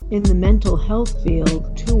In the mental health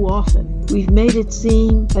field, too often, we've made it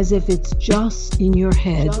seem as if it's just in your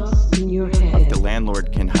head. Just in your head. The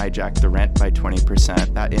landlord can hijack the rent by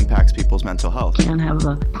 20%. That impacts people's mental health. We can't have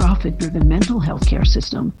a profit-driven mental health care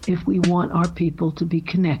system if we want our people to be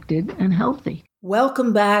connected and healthy.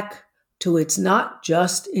 Welcome back to It's Not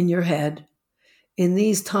Just in Your Head. In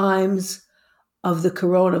these times of the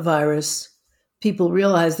coronavirus, people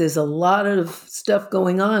realize there's a lot of stuff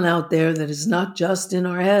going on out there that is not just in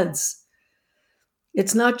our heads.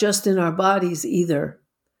 It's not just in our bodies either,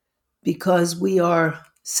 because we are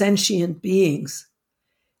sentient beings.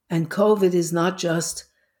 And COVID is not just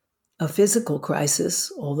a physical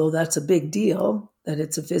crisis, although that's a big deal that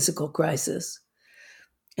it's a physical crisis.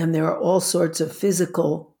 And there are all sorts of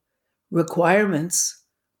physical requirements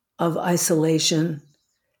of isolation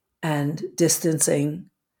and distancing,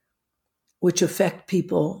 which affect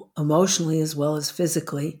people emotionally as well as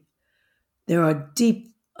physically. There are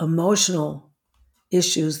deep emotional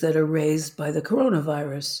issues that are raised by the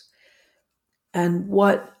coronavirus. And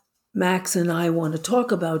what Max and I want to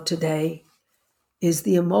talk about today is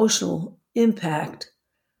the emotional impact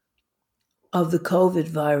of the COVID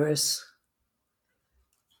virus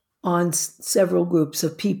on several groups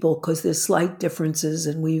of people, because there's slight differences,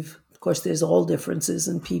 and of course, there's all differences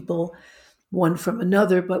in people, one from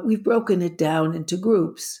another, but we've broken it down into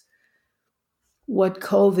groups. What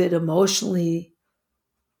COVID emotionally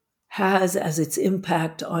has as its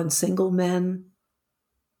impact on single men,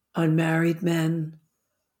 on married men,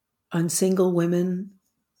 on single women,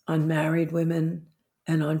 on married women,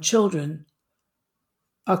 and on children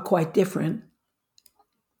are quite different.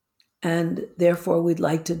 And therefore, we'd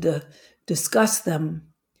like to discuss them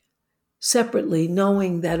separately,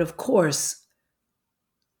 knowing that, of course,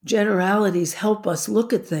 generalities help us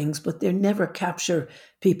look at things, but they never capture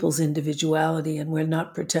people's individuality, and we're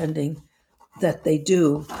not pretending that they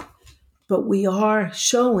do. But we are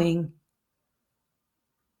showing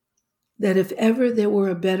that if ever there were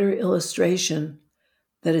a better illustration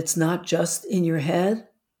that it's not just in your head,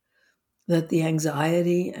 that the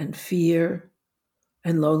anxiety and fear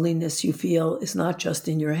and loneliness you feel is not just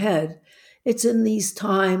in your head, it's in these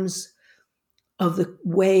times of the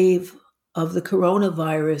wave of the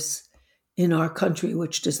coronavirus in our country,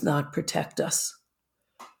 which does not protect us.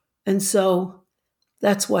 And so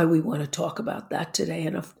that's why we want to talk about that today.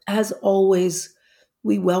 And as always,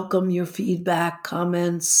 we welcome your feedback,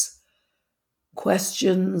 comments,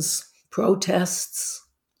 questions, protests,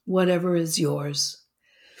 whatever is yours.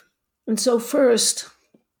 And so first,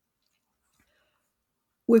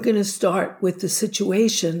 we're going to start with the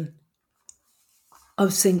situation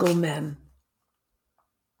of single men.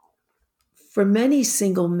 For many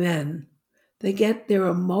single men, they get their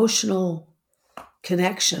emotional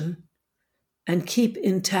connection and keep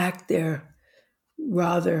intact their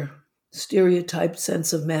rather stereotyped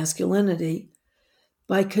sense of masculinity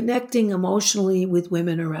by connecting emotionally with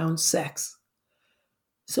women around sex.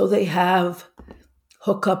 So they have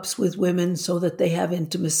hookups with women so that they have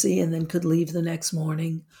intimacy and then could leave the next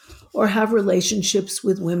morning, or have relationships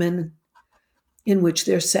with women in which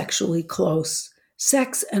they're sexually close.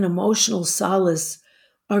 Sex and emotional solace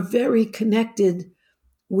are very connected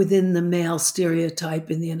within the male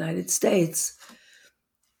stereotype in the United States.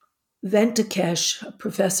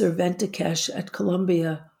 Professor Venkatesh at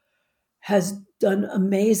Columbia, has done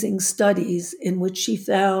amazing studies in which she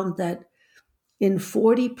found that in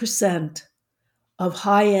 40% of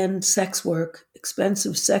high-end sex work,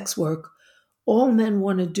 expensive sex work, all men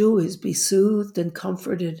want to do is be soothed and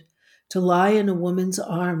comforted, to lie in a woman's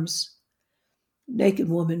arms, naked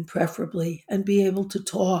woman preferably, and be able to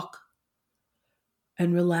talk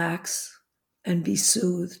and relax and be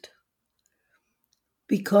soothed.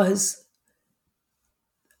 Because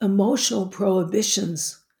emotional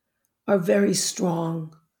prohibitions are very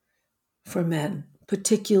strong for men,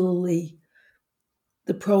 particularly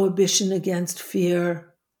the prohibition against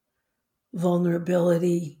fear,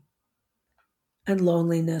 vulnerability, and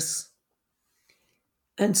loneliness.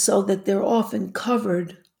 And so that they're often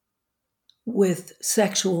covered with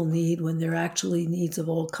sexual need when they're actually needs of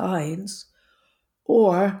all kinds,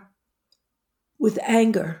 or with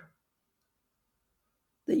anger.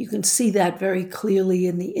 That you can see that very clearly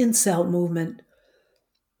in the incel movement,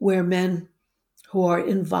 where men who are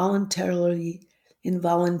involuntarily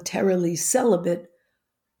celibate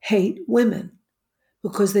hate women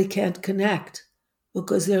because they can't connect,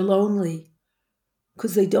 because they're lonely,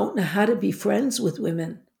 because they don't know how to be friends with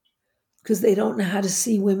women, because they don't know how to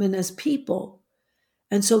see women as people.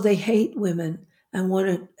 And so they hate women and want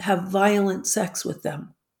to have violent sex with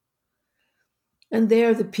them. And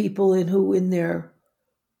they're the people who, in their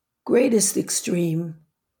greatest extreme,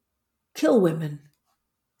 kill women,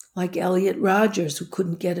 like Elliot Rogers, who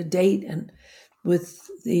couldn't get a date, and with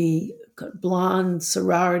the blonde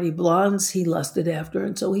sorority blondes he lusted after,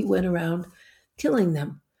 and so he went around killing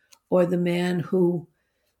them. Or the man who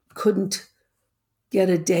couldn't get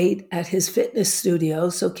a date at his fitness studio,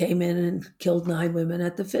 so came in and killed 9 women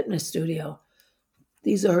at the fitness studio.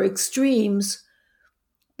 These are extremes,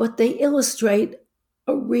 but they illustrate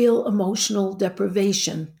a real emotional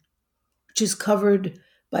deprivation, which is covered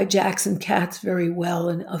by Jackson Katz very well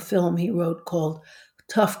in a film he wrote called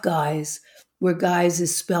Tough Guys, where guys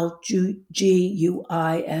is spelled Guise,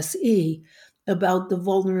 about the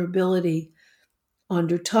vulnerability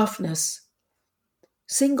under toughness.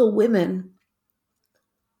 Single women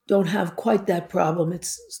don't have quite that problem.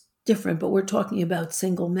 It's different, but we're talking about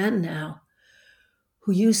single men now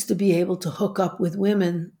who used to be able to hook up with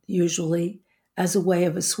women, usually, as a way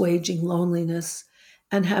of assuaging loneliness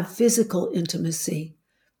and have physical intimacy.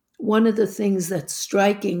 One of the things that's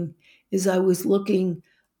striking is I was looking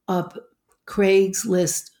up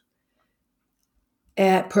Craigslist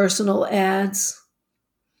personal ads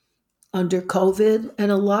under COVID,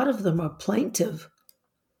 and a lot of them are plaintive.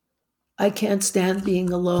 I can't stand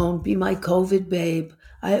being alone. Be my COVID babe.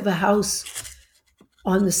 I have a house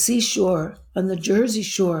on the seashore, on the Jersey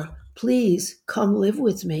Shore. Please come live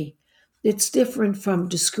with me. It's different from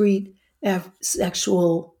discreet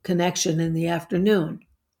sexual connection in the afternoon.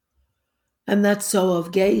 And that's so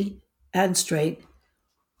of gay and straight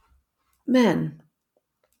men.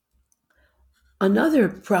 Another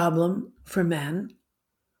problem for men,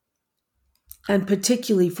 and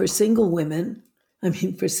particularly for single women,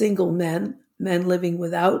 for single men living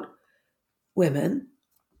without women,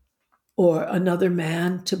 or another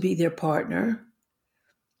man to be their partner,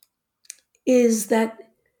 is that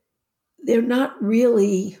they're not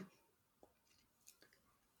really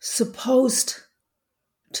supposed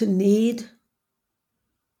to need,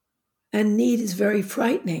 and need is very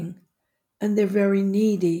frightening, and they're very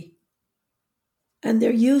needy. And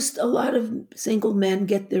they're used, a lot of single men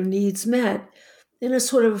get their needs met in a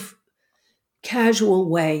sort of casual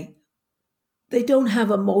way. They don't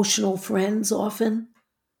have emotional friends often.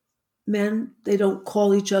 Men, they don't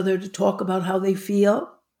call each other to talk about how they feel.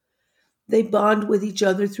 They bond with each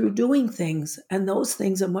other through doing things, and those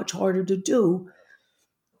things are much harder to do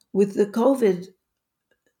with the COVID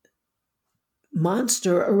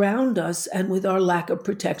monster around us and with our lack of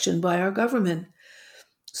protection by our government.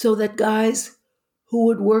 So that guys who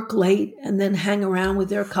would work late and then hang around with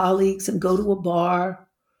their colleagues and go to a bar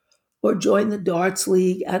or join the darts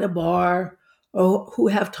league at a bar, or who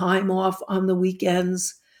have time off on the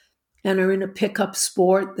weekends and are in a pickup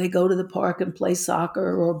sport, they go to the park and play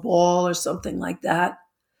soccer or ball or something like that,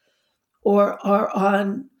 or are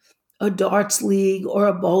on a darts league or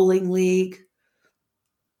a bowling league,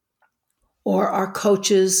 or are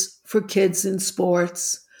coaches for kids in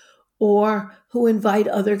sports, or who invite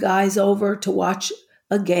other guys over to watch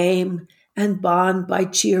a game and bond by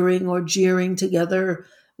cheering or jeering together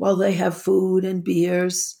while they have food and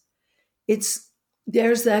beers.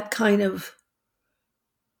 There's that kind of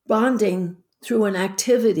bonding through an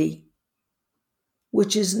activity,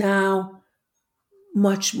 which is now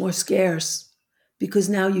much more scarce, because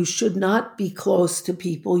now you should not be close to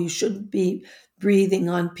people. You shouldn't be breathing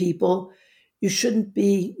on people. You should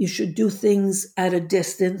do things at a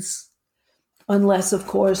distance, unless, of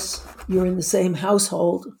course, you're in the same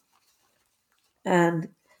household. And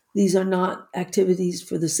these are not activities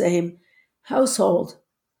for the same household.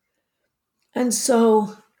 And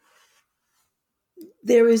so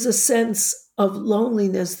there is a sense of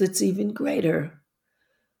loneliness that's even greater.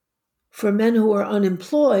 For men who are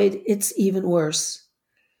unemployed, it's even worse,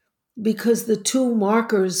 because the two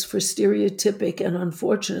markers for stereotypic and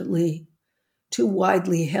unfortunately too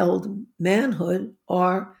widely held manhood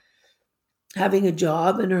are having a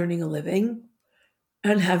job and earning a living,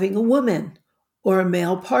 and having a woman or a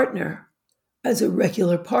male partner as a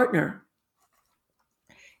regular partner.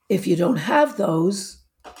 If you don't have those,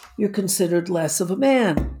 you're considered less of a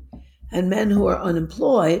man. And men who are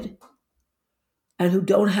unemployed and who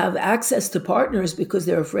don't have access to partners because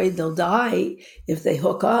they're afraid they'll die if they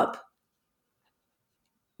hook up,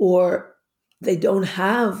 or they don't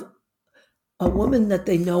have a woman that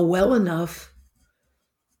they know well enough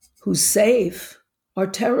who's safe, are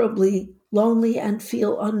terribly lonely and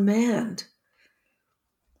feel unmanned.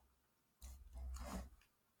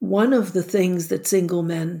 One of the things that single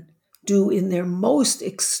men do in their most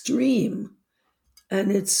extreme,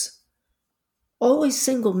 and it's always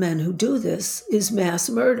single men who do this, is mass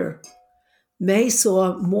murder. May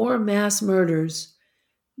saw more mass murders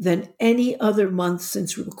than any other month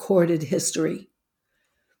since recorded history.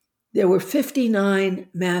 There were 59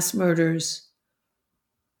 mass murders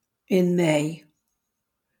in May.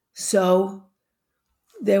 So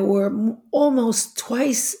there were almost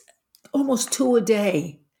two a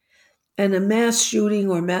day. And a mass shooting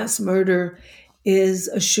or mass murder is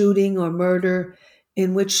a shooting or murder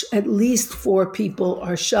in which at least 4 people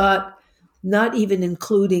are shot, not even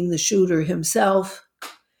including the shooter himself.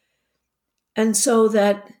 And so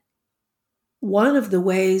that one of the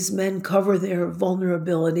ways men cover their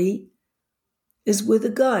vulnerability is with a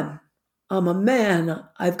gun. I'm a man,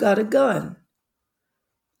 I've got a gun.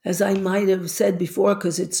 As I might have said before,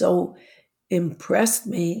 because it so impressed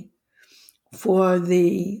me, for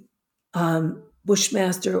the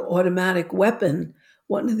Bushmaster automatic weapon,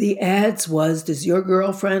 one of the ads was, does your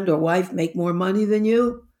girlfriend or wife make more money than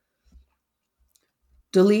you?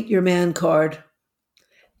 Delete your man card.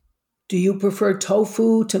 Do you prefer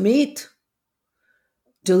tofu to meat?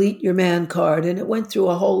 Delete your man card. And it went through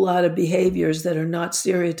a whole lot of behaviors that are not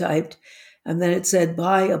stereotyped. And then it said,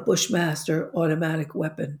 buy a Bushmaster automatic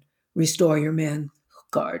weapon. Restore your man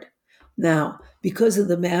card. Now, because of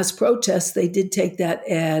the mass protests, they did take that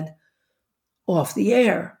ad off the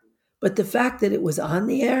air. But the fact that it was on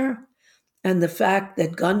the air and the fact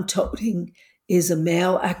that gun toting is a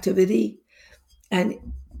male activity, and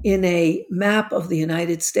in a map of the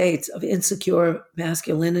United States of insecure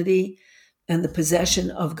masculinity and the possession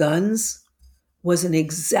of guns, was an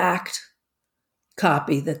exact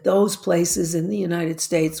copy that those places in the United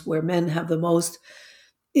States where men have the most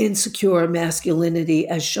insecure masculinity,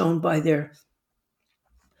 as shown by their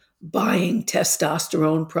buying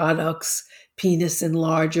testosterone products, penis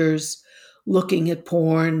enlargers, looking at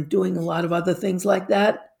porn, doing a lot of other things like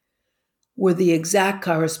that, were the exact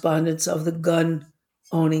correspondence of the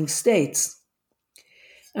gun-owning states.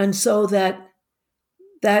 And so that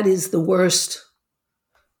is the worst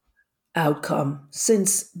outcome.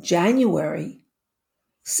 Since January,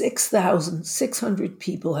 6,600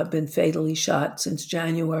 people have been fatally shot since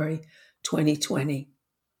January 2020,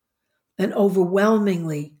 and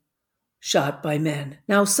overwhelmingly shot by men.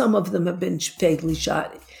 Now, some of them have been fatally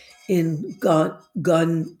shot in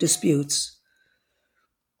gun disputes.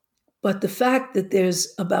 But the fact that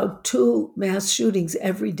there's about 2 mass shootings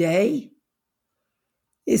every day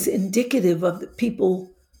is indicative of the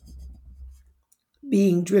people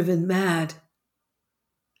being driven mad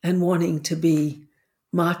and wanting to be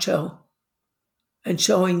macho and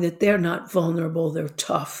showing that they're not vulnerable, they're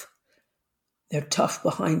tough. They're tough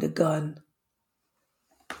behind a gun.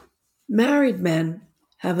 Married men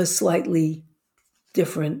have a slightly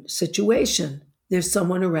different situation. There's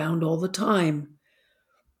someone around all the time.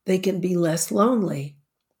 They can be less lonely.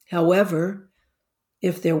 However,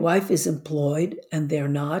 if their wife is employed and they're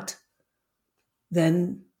not,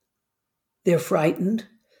 then they're frightened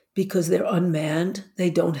because they're unmanned, they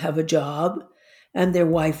don't have a job, and their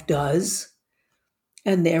wife does.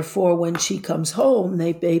 And therefore, when she comes home,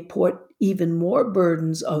 they may put even more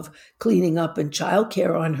burdens of cleaning up and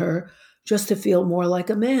childcare on her just to feel more like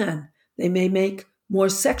a man. They may make more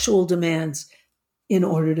sexual demands in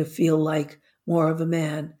order to feel like more of a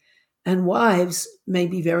man. And wives may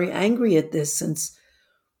be very angry at this, since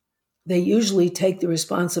they usually take the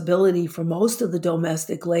responsibility for most of the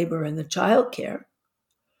domestic labor and the childcare,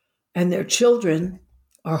 and their children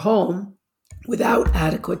are home without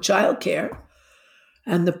adequate childcare,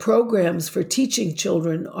 and the programs for teaching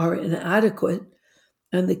children are inadequate,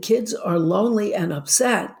 and the kids are lonely and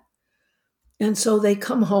upset. And so they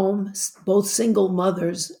come home, both single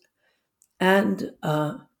mothers and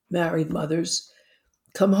married mothers,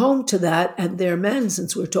 come home to that, and their men,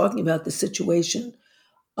 since we're talking about the situation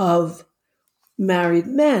of married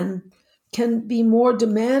men, can be more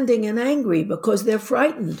demanding and angry because they're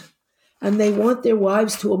frightened, and they want their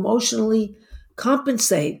wives to emotionally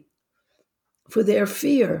compensate for their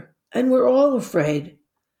fear. And we're all afraid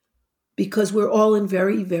because we're all in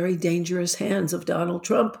very, very dangerous hands of Donald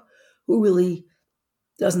Trump, who really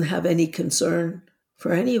doesn't have any concern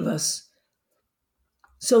for any of us.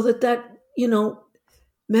 So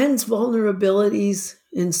men's vulnerabilities,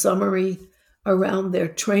 in summary, around their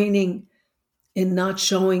training in not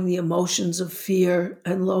showing the emotions of fear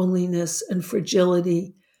and loneliness and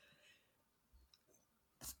fragility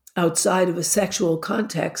outside of a sexual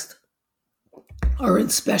context, are in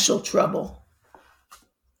special trouble.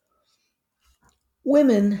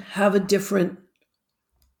 Women have a different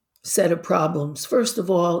set of problems. First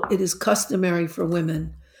of all, it is customary for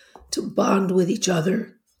women to bond with each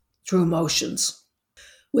other through emotions.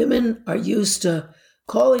 Women are used to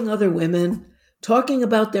calling other women, talking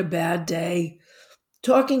about their bad day,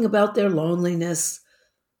 talking about their loneliness,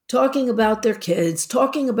 talking about their kids,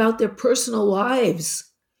 talking about their personal lives.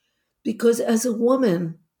 Because as a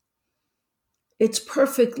woman, it's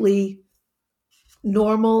perfectly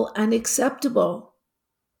normal and acceptable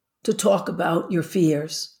to talk about your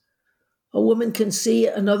fears. A woman can see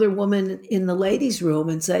another woman in the ladies' room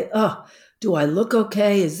and say, "Oh, do I look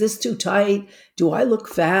okay? Is this too tight? Do I look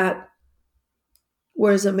fat?"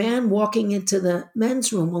 Whereas a man walking into the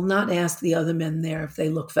men's room will not ask the other men there if they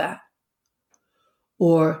look fat,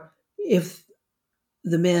 or if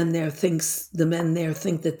the men there think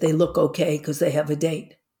that they look okay because they have a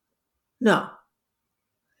date. No.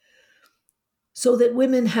 So that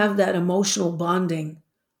women have that emotional bonding,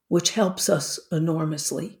 which helps us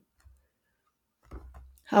enormously.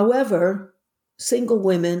 However, single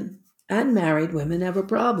women and married women have a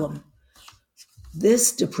problem.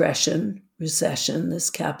 This recession, this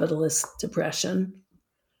capitalist depression,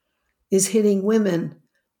 is hitting women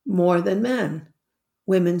more than men.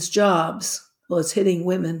 Women's jobs, well, it's hitting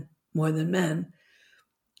women more than men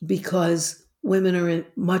because women are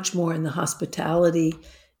much more in the hospitality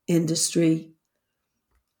industry.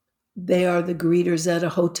 They are the greeters at a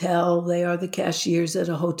hotel. They are the cashiers at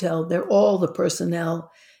a hotel. They're all the personnel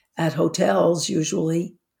at hotels,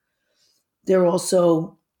 usually. They're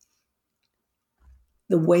also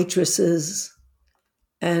the waitresses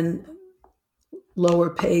and lower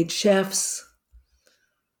paid chefs.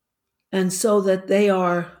 And so that they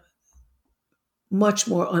are much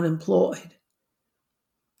more unemployed.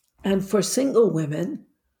 And for single women,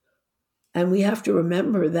 and we have to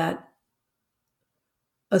remember that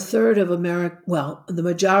the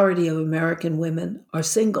majority of American women are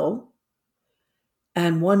single,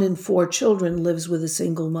 and 1 in 4 children lives with a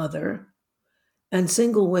single mother, and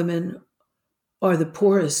single women are the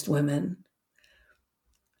poorest women,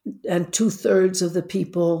 and 2/3 of the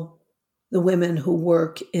people, the women who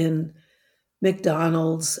work in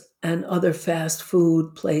McDonald's and other fast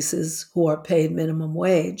food places who are paid minimum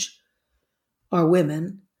wage, are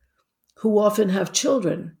women who often have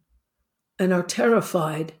children and are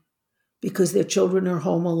terrified because their children are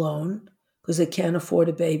home alone, because they can't afford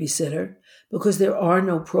a babysitter, because there are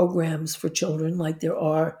no programs for children like there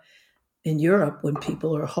are in Europe when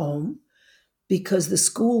people are home, because the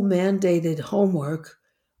school mandated homework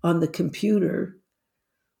on the computer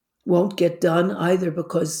won't get done either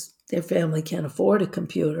because their family can't afford a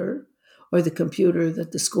computer, or the computer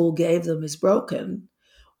that the school gave them is broken,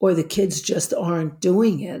 or the kids just aren't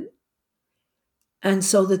doing it. And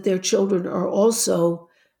so that their children are also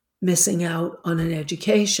missing out on an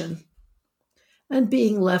education and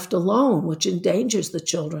being left alone, which endangers the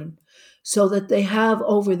children, so that they have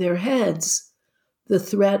over their heads the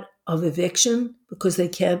threat of eviction because they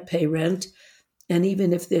can't pay rent. And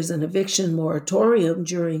even if there's an eviction moratorium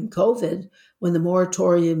during COVID, when the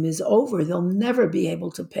moratorium is over, they'll never be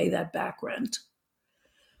able to pay that back rent.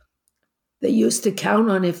 They used to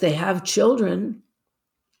count on, if they have children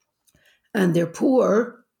and they're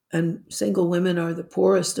poor, and single women are the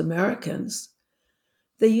poorest Americans,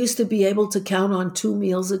 they used to be able to count on 2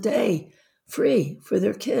 meals a day free for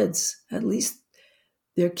their kids. At least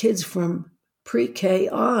their kids from pre-K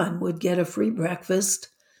on would get a free breakfast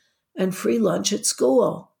and free lunch at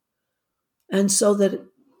school. And so that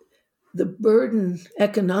the burden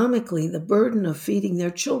economically, the burden of feeding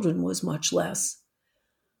their children was much less.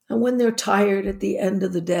 And when they're tired at the end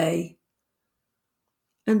of the day,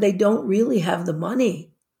 and they don't really have the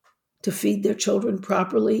money to feed their children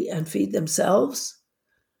properly and feed themselves,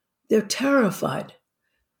 they're terrified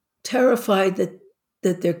that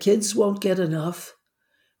their kids won't get enough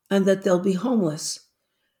and that they'll be homeless.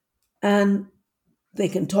 And they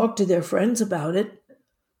can talk to their friends about it.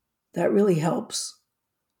 That really helps.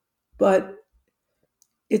 But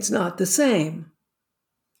it's not the same.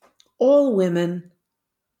 All women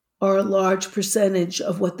are a large percentage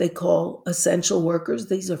of what they call essential workers.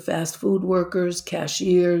 These are fast food workers,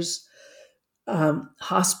 cashiers,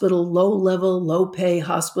 hospital, low-level, low-pay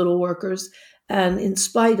hospital workers. And in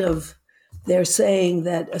spite of their saying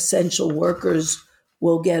that essential workers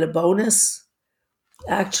will get a bonus,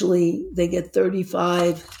 actually they get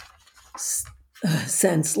 35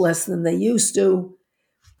 cents less than they used to,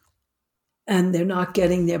 and they're not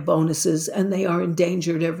getting their bonuses, and they are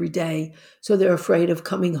endangered every day. So they're afraid of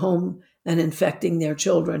coming home and infecting their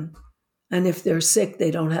children. And if they're sick, they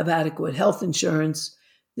don't have adequate health insurance.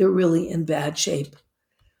 They're really in bad shape.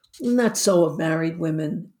 And that's so of married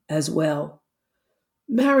women as well.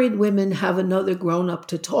 Married women have another grown-up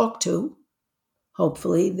to talk to,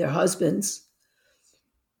 hopefully their husbands.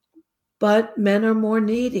 But men are more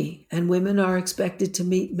needy, and women are expected to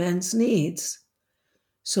meet men's needs,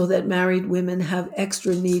 so that married women have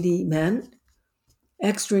extra needy men,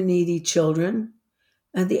 extra needy children,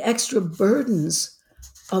 and the extra burdens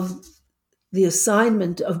of the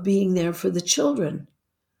assignment of being there for the children,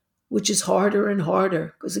 which is harder and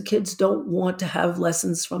harder because the kids don't want to have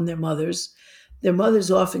lessons from their mothers. Their mothers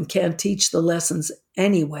often can't teach the lessons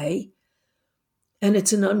anyway, and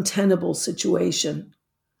it's an untenable situation.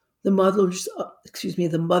 The mothers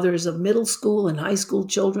of middle school and high school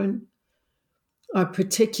children are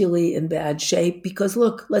particularly in bad shape because,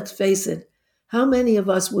 look, let's face it, how many of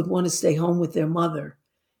us would want to stay home with their mother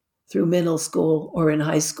through middle school or in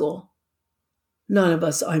high school? None of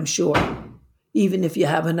us, I'm sure. Even if you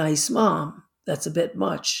have a nice mom, that's a bit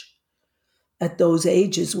much. At those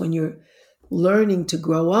ages when you're learning to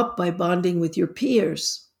grow up by bonding with your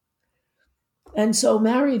peers. And so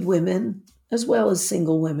married women, as well as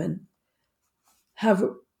single women, have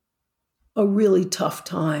a really tough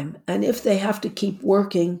time. And if they have to keep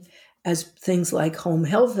working as things like home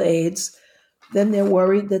health aides, then they're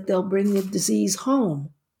worried that they'll bring the disease home,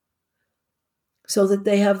 so that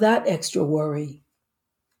they have that extra worry.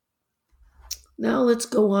 Now let's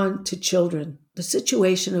go on to children. The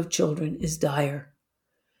situation of children is dire.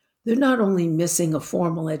 They're not only missing a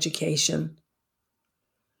formal education.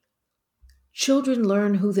 Children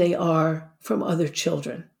learn who they are from other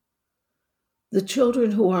children. The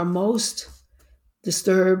children who are most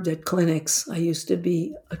disturbed at clinics, I used to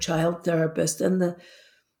be a child therapist, and the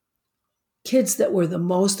kids that were the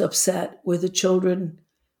most upset were the children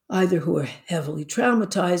either who are heavily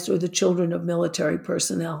traumatized or the children of military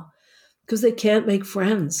personnel, because they can't make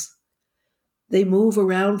friends. They move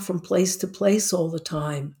around from place to place all the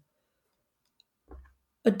time.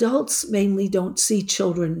 Adults mainly don't see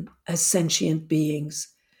children as sentient beings.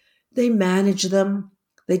 They manage them.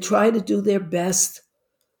 They try to do their best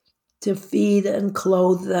to feed and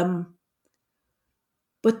clothe them.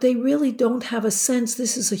 But they really don't have a sense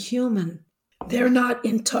this is a human. They're not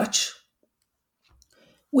in touch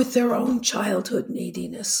with their own childhood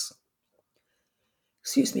neediness.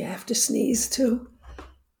 Excuse me, I have to sneeze too.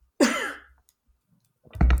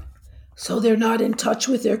 So they're not in touch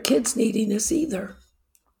with their kids' neediness either.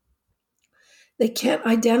 They can't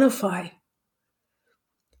identify.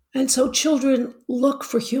 And so children look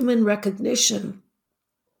for human recognition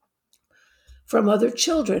from other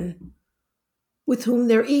children with whom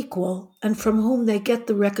they're equal and from whom they get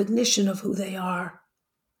the recognition of who they are.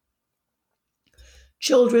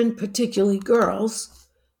 Children, particularly girls,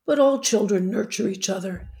 but all children nurture each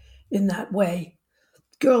other in that way.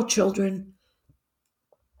 Girl children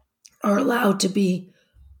are allowed to be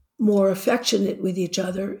more affectionate with each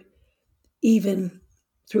other, even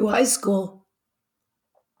through high school.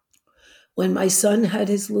 When my son had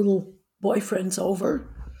his little boyfriends over,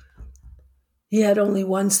 he had only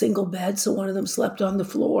one single bed, so one of them slept on the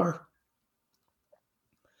floor.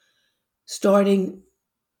 Starting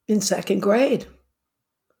in second grade,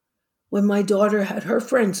 when my daughter had her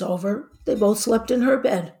friends over, they both slept in her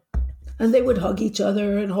bed, and they would hug each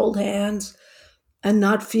other and hold hands and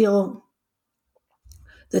not feel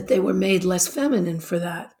that they were made less feminine for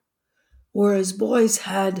that. Whereas boys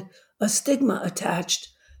had a stigma attached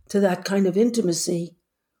to that kind of intimacy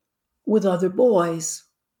with other boys.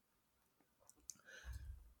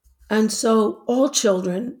 And so all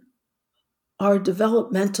children are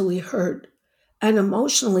developmentally hurt and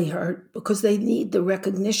emotionally hurt because they need the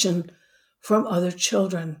recognition from other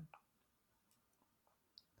children.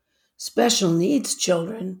 Special needs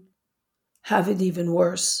children have it even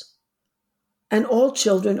worse. And all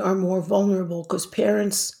children are more vulnerable because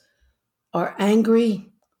parents are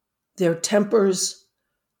angry, their tempers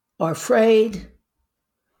are frayed,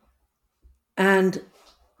 and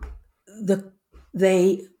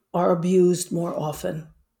they are abused more often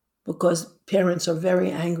because parents are very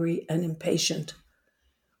angry and impatient.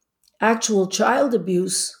 Actual child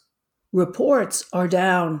abuse reports are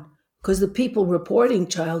down because the people reporting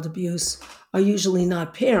child abuse are usually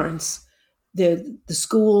not parents. They're the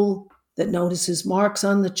school that notices marks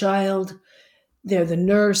on the child. They're the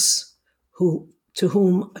nurse to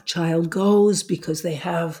whom a child goes because they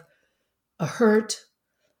have a hurt.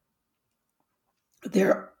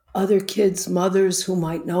 There are other kids' mothers who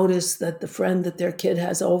might notice that the friend that their kid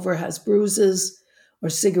has over has bruises or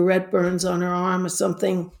cigarette burns on her arm or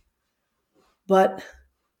something. But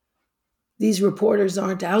these reporters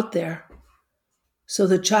aren't out there. So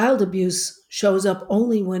the child abuse shows up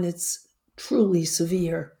only when it's truly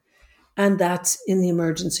severe. And that's in the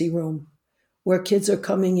emergency room, where kids are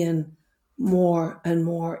coming in more and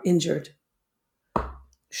more injured.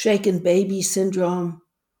 Shaken baby syndrome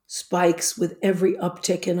spikes with every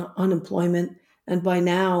uptick in unemployment. And by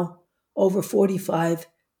now, over 45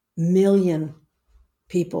 million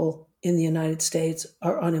people in the United States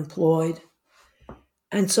are unemployed.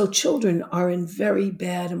 And so children are in very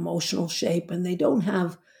bad emotional shape, and they don't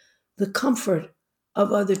have the comfort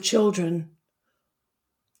of other children,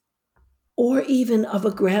 or even of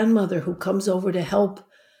a grandmother who comes over to help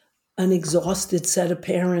an exhausted set of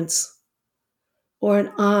parents, or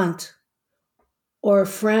an aunt, or a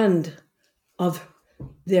friend of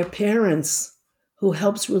their parents who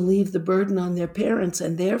helps relieve the burden on their parents,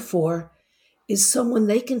 and therefore is someone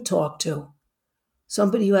they can talk to,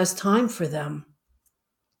 somebody who has time for them.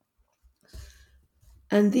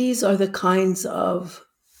 And these are the kinds of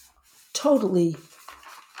totally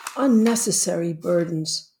unnecessary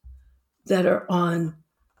burdens that are on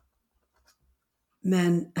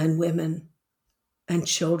men and women and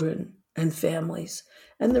children and families.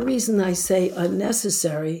 And the reason I say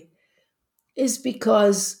unnecessary is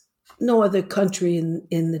because no other country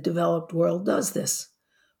in the developed world does this.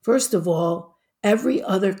 First of all, every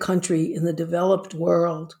other country in the developed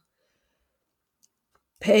world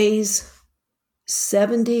pays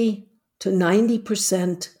 70 to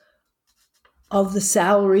 90% of the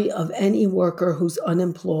salary of any worker who's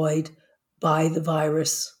unemployed by the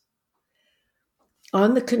virus,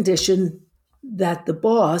 on the condition that the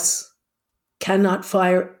boss cannot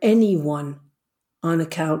fire anyone on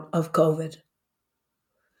account of COVID,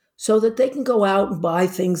 so that they can go out and buy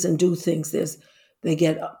things and do things. They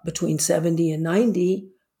get between 70 and 90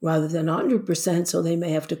 rather than 100%, so they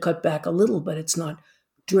may have to cut back a little, but it's not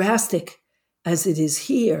drastic as it is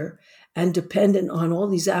here, and dependent on all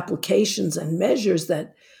these applications and measures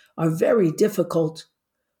that are very difficult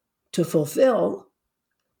to fulfill.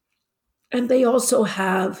 And they also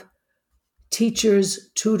have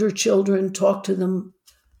teachers tutor children, talk to them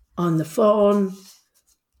on the phone.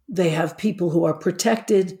 They have people who are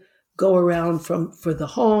protected, go around for the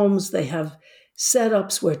homes. They have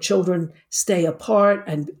setups where children stay apart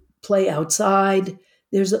and play outside.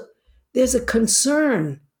 There's a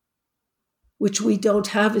concern which we don't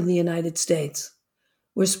have in the United States.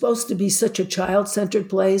 We're supposed to be such a child-centered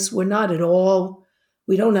place. We're not at all.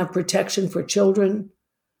 We don't have protection for children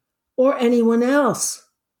or anyone else.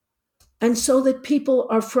 And so that people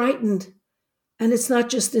are frightened, and it's not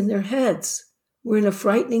just in their heads. We're in a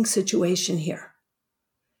frightening situation here.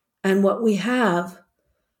 And what we have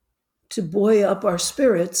to buoy up our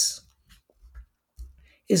spirits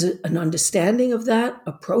is an understanding of that,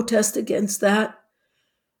 a protest against that,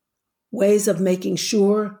 ways of making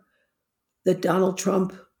sure that Donald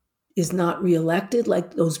Trump is not reelected,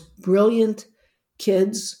 like those brilliant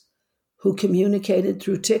kids who communicated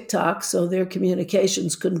through TikTok so their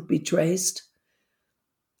communications couldn't be traced,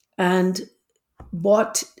 and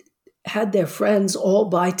had their friends all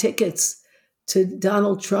buy tickets to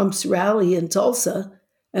Donald Trump's rally in Tulsa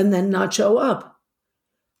and then not show up.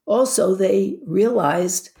 Also, they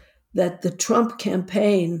realized that the Trump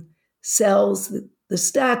campaign sells the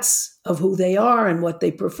stats of who they are and what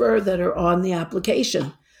they prefer that are on the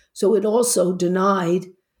application. So it also denied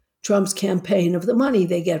Trump's campaign of the money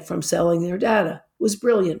they get from selling their data. It was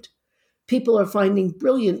brilliant. People are finding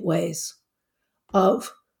brilliant ways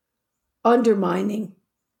of undermining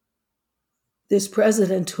this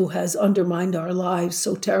president who has undermined our lives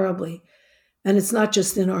so terribly. And it's not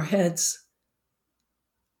just in our heads.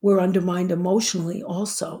 We're undermined emotionally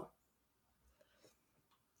also.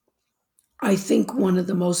 I think one of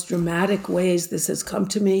the most dramatic ways this has come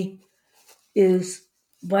to me is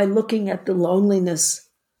by looking at the loneliness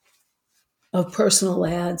of personal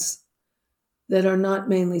ads that are not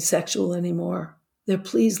mainly sexual anymore. They're,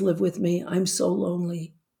 please live with me. I'm so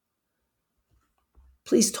lonely.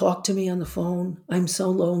 Please talk to me on the phone. I'm so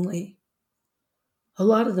lonely. A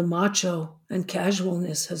lot of the macho and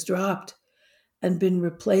casualness has dropped and been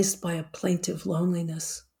replaced by a plaintive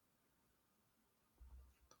loneliness.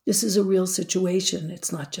 This is a real situation.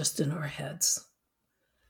 It's not just in our heads.